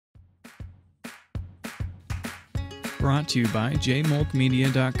Brought to you by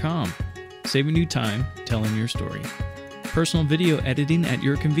jmolkmedia.com. Saving you time, telling your story. Personal video editing at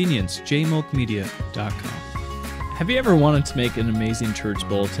your convenience, jmolkmedia.com. Have you ever wanted to make an amazing church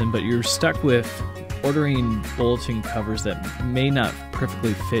bulletin, but you're stuck with ordering bulletin covers that may not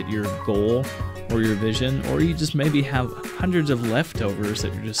perfectly fit your goal or your vision, or you just maybe have hundreds of leftovers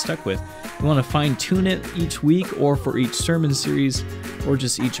that you're just stuck with? You want to fine-tune it each week or for each sermon series or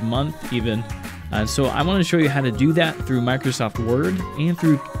just each month even. So I want to show you how to do that through Microsoft Word and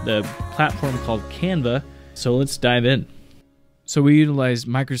through the platform called Canva. So let's dive in. So we utilize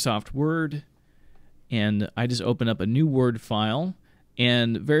Microsoft Word, and I just open up a new Word file,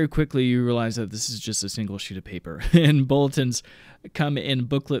 and very quickly you realize that this is just a single sheet of paper. And bulletins come in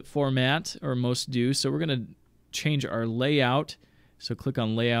booklet format, or most do. So we're going to change our layout. So click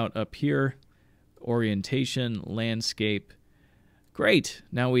on Layout up here, Orientation, Landscape. Great.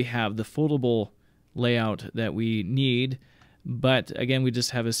 Now we have the foldable layout that we need, but again, we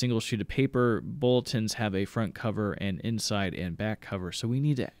just have a single sheet of paper. Bulletins have a front cover and inside and back cover, so we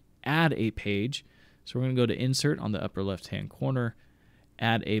need to add a page. So we're going to go to Insert on the upper left hand corner,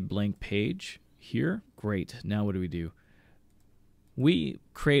 add a blank page here. Great. Now what do? We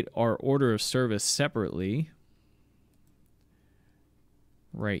create our order of service separately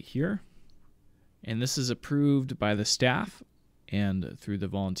right here, and this is approved by the staff and through the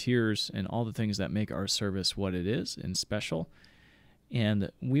volunteers and all the things that make our service what it is and special. And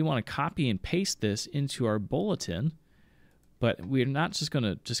we want to copy and paste this into our bulletin, but we're not just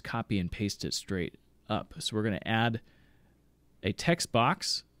going to copy and paste it straight up. So we're going to add a text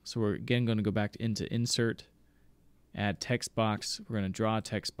box. So we're again going to go back into Insert, add text box. We're going to draw a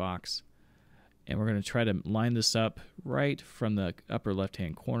text box, and we're going to try to line this up right from the upper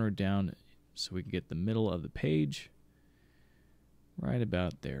left-hand corner down so we can get the middle of the page. Right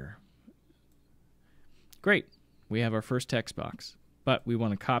about there. Great. We have our first text box, but we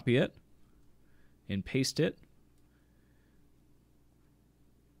want to copy it and paste it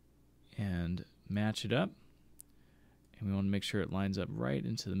and match it up. And we want to make sure it lines up right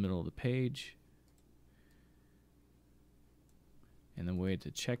into the middle of the page. And the way to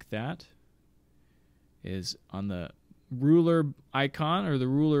check that is on the ruler icon or the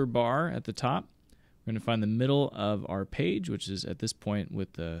ruler bar at the top. We're going to find the middle of our page, which is at this point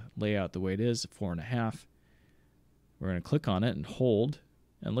with the layout the way it is, 4.5. We're going to click on it and hold,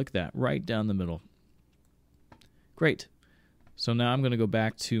 and look at that, right down the middle. Great. So now I'm going to go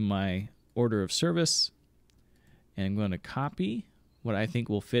back to my order of service, and I'm going to copy what I think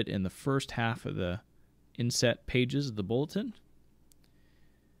will fit in the first half of the inset pages of the bulletin.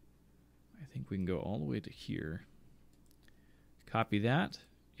 I think we can go all the way to here. Copy that,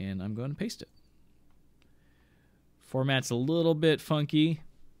 and I'm going to paste it. Format's a little bit funky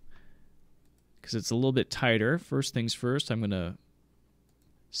because it's a little bit tighter. First things first, I'm going to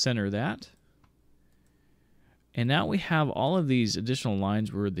center that. And now we have all of these additional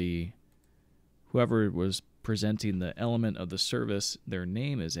lines where whoever was presenting the element of the service, their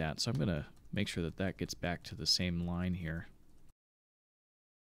name is at. So I'm going to make sure that that gets back to the same line here.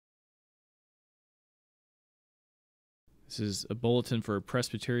 This is a bulletin for a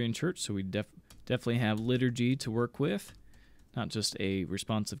Presbyterian church, so we definitely have liturgy to work with, not just a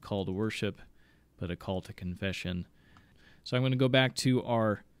responsive call to worship, but a call to confession. So I'm going to go back to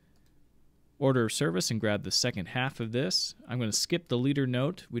our order of service and grab the second half of this. I'm going to skip the leader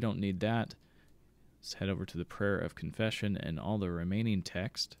note. We don't need that. Let's head over to the prayer of confession and all the remaining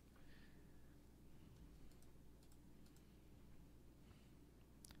text.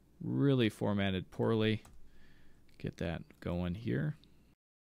 Really formatted poorly. Get that going here.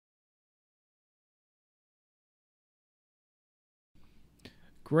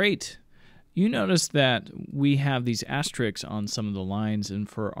 Great. You notice that we have these asterisks on some of the lines, and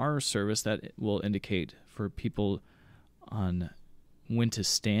for our service that will indicate for people on when to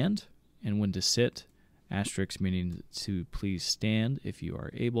stand and when to sit. Asterisks meaning to please stand if you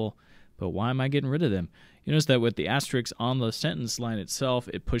are able. But why am I getting rid of them? You notice that with the asterisks on the sentence line itself,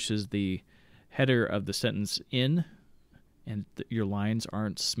 it pushes the header of the sentence in, and your lines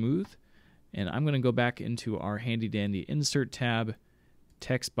aren't smooth. And I'm going to go back into our handy-dandy Insert tab,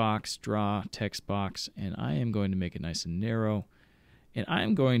 text box, draw text box, and I am going to make it nice and narrow. And I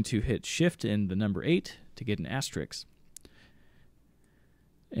am going to hit Shift and the number 8 to get an asterisk.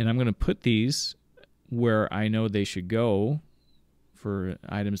 And I'm going to put these where I know they should go for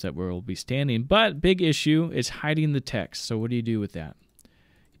items that will be standing. But big issue is hiding the text. So what do you do with that?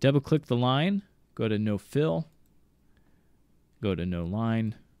 Double-click the line, go to No Fill, go to No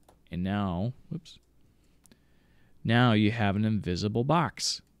Line, and now, now you have an invisible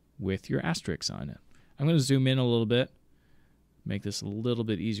box with your asterisks on it. I'm going to zoom in a little bit, make this a little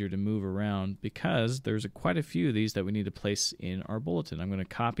bit easier to move around because there's quite a few of these that we need to place in our bulletin. I'm going to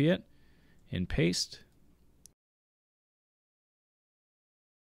copy it and paste.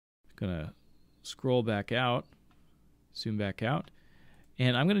 Going to scroll back out, zoom back out,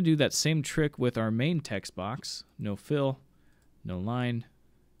 and I'm going to do that same trick with our main text box. No fill, no line,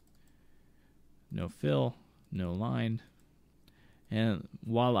 no fill, no line, and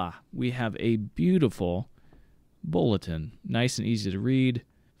voila, we have a beautiful bulletin. Nice and easy to read.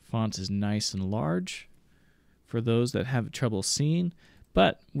 Font is nice and large for those that have trouble seeing,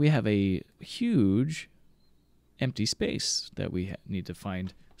 but we have a huge empty space that we need to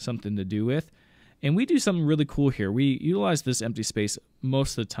find something to do with. And we do something really cool here. We utilize this empty space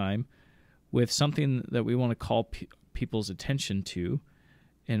most of the time with something that we want to call people's attention to.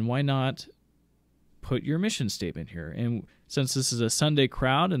 And why not put your mission statement here? And since this is a Sunday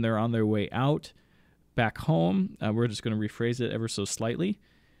crowd and they're on their way out back home, we're just going to rephrase it ever so slightly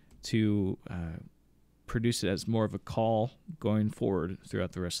to produce it as more of a call going forward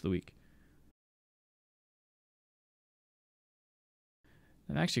throughout the rest of the week.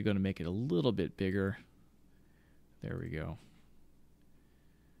 I'm actually going to make it a little bit bigger. There we go.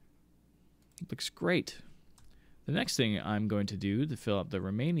 Looks great. The next thing I'm going to do to fill up the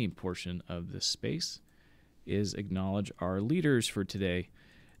remaining portion of this space is acknowledge our leaders for today.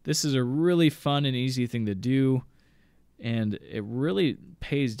 This is a really fun and easy thing to do, and it really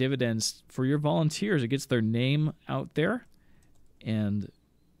pays dividends for your volunteers. It gets their name out there, and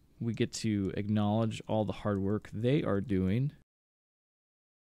we get to acknowledge all the hard work they are doing.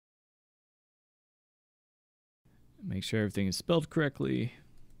 Make sure everything is spelled correctly.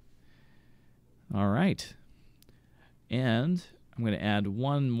 All right. And I'm going to add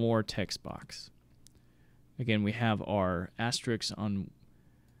one more text box. Again, we have our asterisks on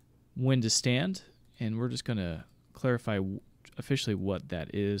when to stand, and we're just going to clarify officially what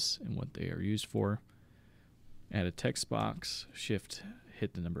that is and what they are used for. Add a text box. Shift,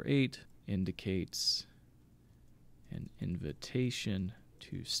 hit the number 8, indicates an invitation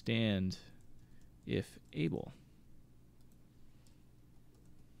to stand if able.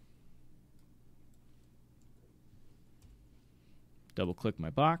 Double click my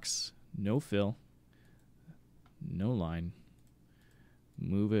box, no fill, no line,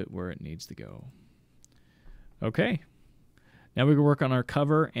 move it where it needs to go. Okay, now we can work on our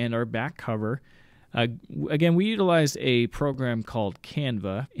cover and our back cover. Again, we utilized a program called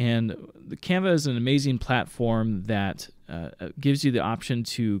Canva, and the Canva is an amazing platform that gives you the option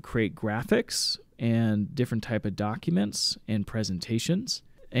to create graphics and different type of documents and presentations.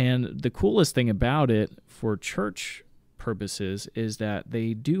 And the coolest thing about it for church purposes is that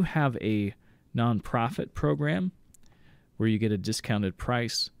they do have a nonprofit program where you get a discounted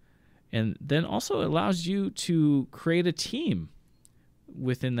price, and then also allows you to create a team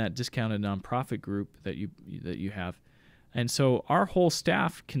within that discounted nonprofit group that you have. And so our whole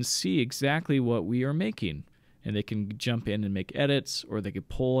staff can see exactly what we are making, and they can jump in and make edits, or they could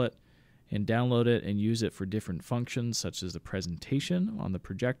pull it and download it and use it for different functions, such as the presentation on the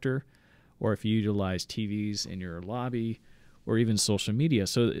projector, or if you utilize TVs in your lobby, or even social media.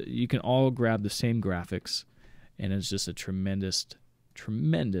 So you can all grab the same graphics, and it's just a tremendous,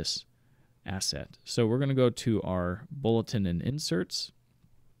 tremendous asset. So we're going to go to our bulletin and inserts.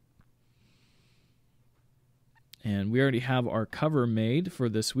 And we already have our cover made for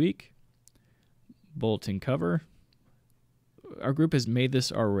this week. Bulletin cover. Our group has made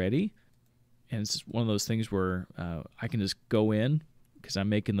this already, and it's one of those things where I can just go in, because I'm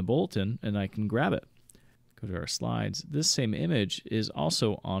making the bulletin, and I can grab it. Go to our slides. This same image is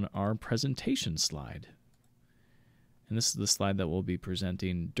also on our presentation slide. And this is the slide that we'll be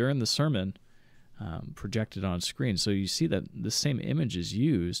presenting during the sermon, projected on screen. So you see that the same image is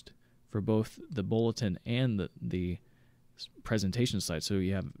used for both the bulletin and the presentation slide. So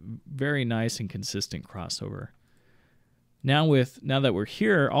you have very nice and consistent crossover. Now that we're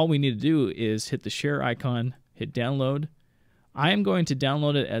here, all we need to do is hit the share icon, hit download. I am going to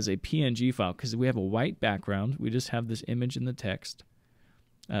download it as a PNG file because we have a white background. We just have this image in the text.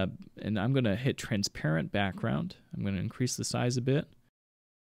 And I'm going to hit transparent background. I'm going to increase the size a bit.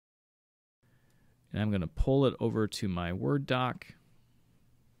 And I'm going to pull it over to my Word doc.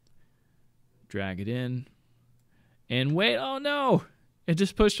 Drag it in. And wait, oh no! It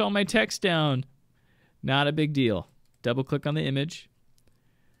just pushed all my text down. Not a big deal. Double click on the image.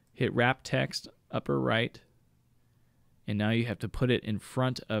 Hit wrap text, upper right. And now you have to put it in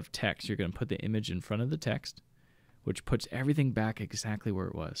front of text. You're going to put the image in front of the text, which puts everything back exactly where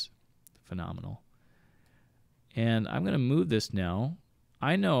it was. Phenomenal. And I'm going to move this now.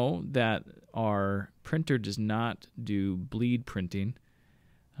 I know that our printer does not do bleed printing,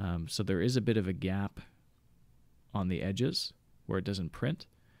 so there is a bit of a gap on the edges where it doesn't print.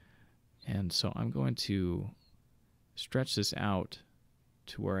 And so I'm going to stretch this out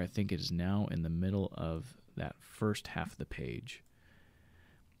to where I think it is now in the middle of that first half of the page.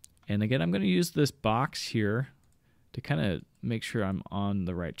 And again, I'm going to use this box here to kind of make sure I'm on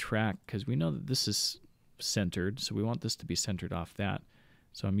the right track, because we know that this is centered, so we want this to be centered off that.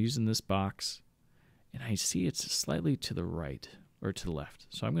 So I'm using this box, and I see it's slightly to the right, or to the left.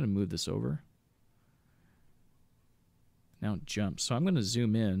 So I'm going to move this over. Now it jumps. So I'm going to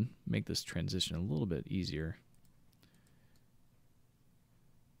zoom in, make this transition a little bit easier.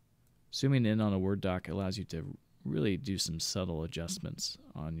 Zooming in on a Word doc allows you to really do some subtle adjustments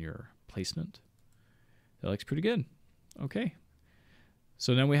on your placement. That looks pretty good. Okay.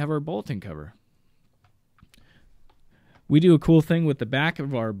 So now we have our bulletin cover. We do a cool thing with the back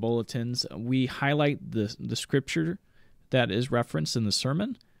of our bulletins. We highlight the scripture that is referenced in the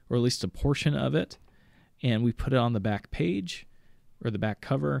sermon, or at least a portion of it, and we put it on the back page or the back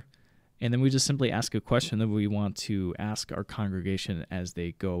cover, and then we just simply ask a question that we want to ask our congregation as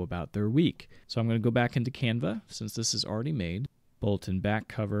they go about their week. So I'm going to go back into Canva, since this is already made, bulletin back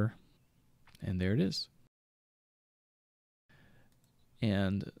cover, and there it is.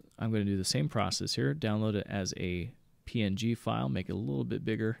 And I'm going to do the same process here, download it as a PNG file, make it a little bit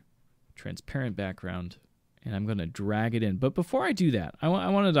bigger, transparent background, and I'm going to drag it in. But before I do that, I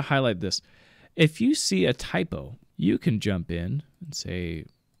wanted to highlight this. If you see a typo, you can jump in and say,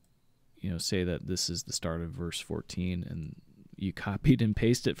 say that this is the start of verse 14, and you copied and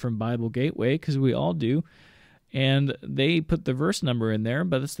pasted it from Bible Gateway, because we all do, and they put the verse number in there,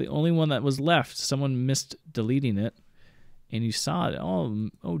 but it's the only one that was left. Someone missed deleting it, and you saw it.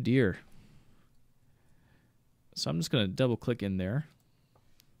 Oh dear. So I'm just going to double click in there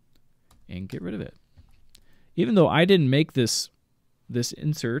and get rid of it. Even though I didn't make this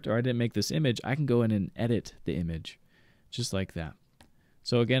insert, or I didn't make this image, I can go in and edit the image just like that.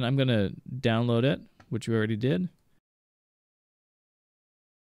 So again, I'm going to download it, which we already did.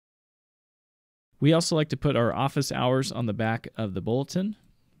 We also like to put our office hours on the back of the bulletin.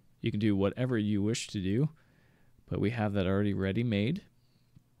 You can do whatever you wish to do, but we have that already ready made.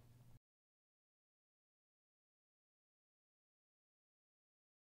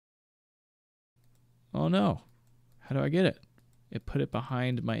 Oh no, how do I get it? It put it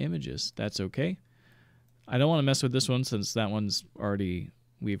behind my images. That's okay. I don't want to mess with this one, since that one's already,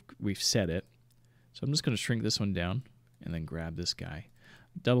 we've set it. So I'm just going to shrink this one down and then grab this guy.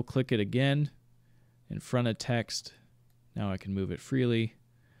 Double click it again in front of text. Now I can move it freely.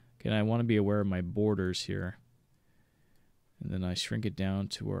 Again, I want to be aware of my borders here. And then I shrink it down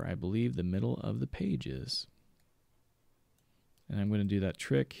to where I believe the middle of the page is. And I'm going to do that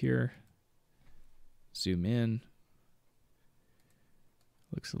trick here. Zoom in.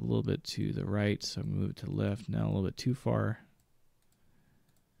 Looks a little bit to the right, so move it to the left. Now a little bit too far.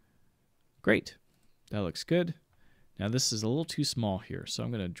 Great. That looks good. Now this is a little too small here, so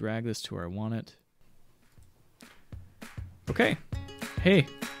I'm going to drag this to where I want it. Okay. Hey.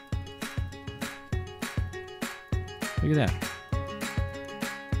 Look at that.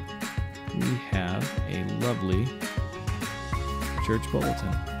 We have a lovely church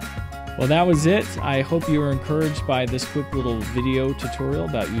bulletin. Well, that was it. I hope you were encouraged by this quick little video tutorial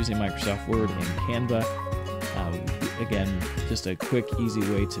about using Microsoft Word and Canva. Again, just a quick, easy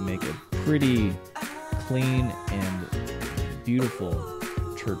way to make a pretty clean and beautiful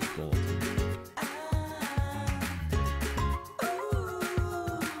church bulletin.